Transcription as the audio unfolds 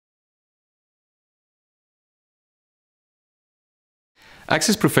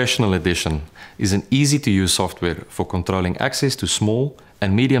Access Professional Edition is an easy-to-use software for controlling access to small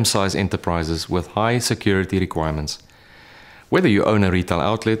and medium-sized enterprises with high security requirements. Whether you own a retail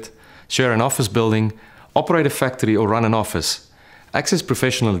outlet, share an office building, operate a factory or run an office, Access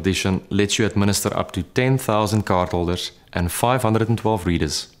Professional Edition lets you administer up to 10,000 cardholders and 512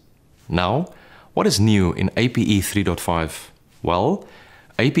 readers. Now, what is new in APE 3.5? Well,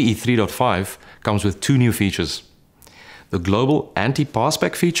 APE 3.5 comes with two new features: the global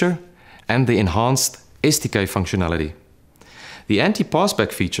anti-passback feature and the enhanced SDK functionality. The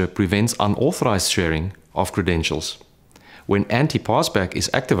anti-passback feature prevents unauthorized sharing of credentials. When anti-passback is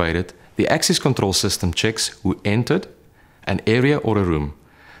activated, the access control system checks who entered an area or a room.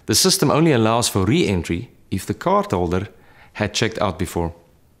 The system only allows for re-entry if the cardholder had checked out before.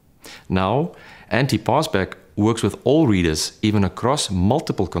 Now, anti-passback works with all readers, even across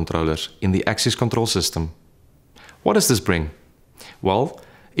multiple controllers in the access control system. What does this bring? Well,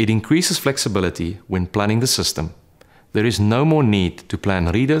 it increases flexibility when planning the system. There is no more need to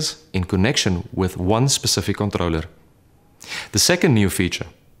plan readers in connection with one specific controller. The second new feature,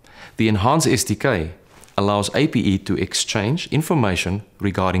 the enhanced SDK, allows APE to exchange information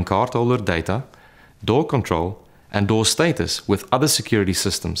regarding cardholder data, door control, and door status with other security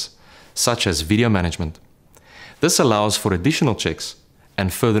systems, such as video management. This allows for additional checks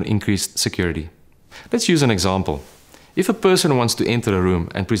and further increased security. Let's use an example. If a person wants to enter a room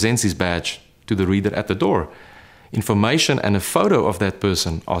and presents his badge to the reader at the door, information and a photo of that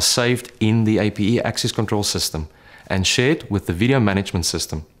person are saved in the APE access control system and shared with the video management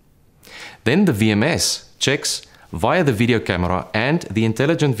system. Then the VMS checks via the video camera and the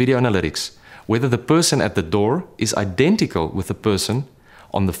intelligent video analytics whether the person at the door is identical with the person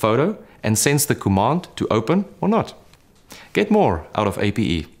on the photo and sends the command to open or not. Get more out of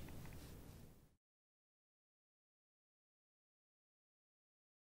APE.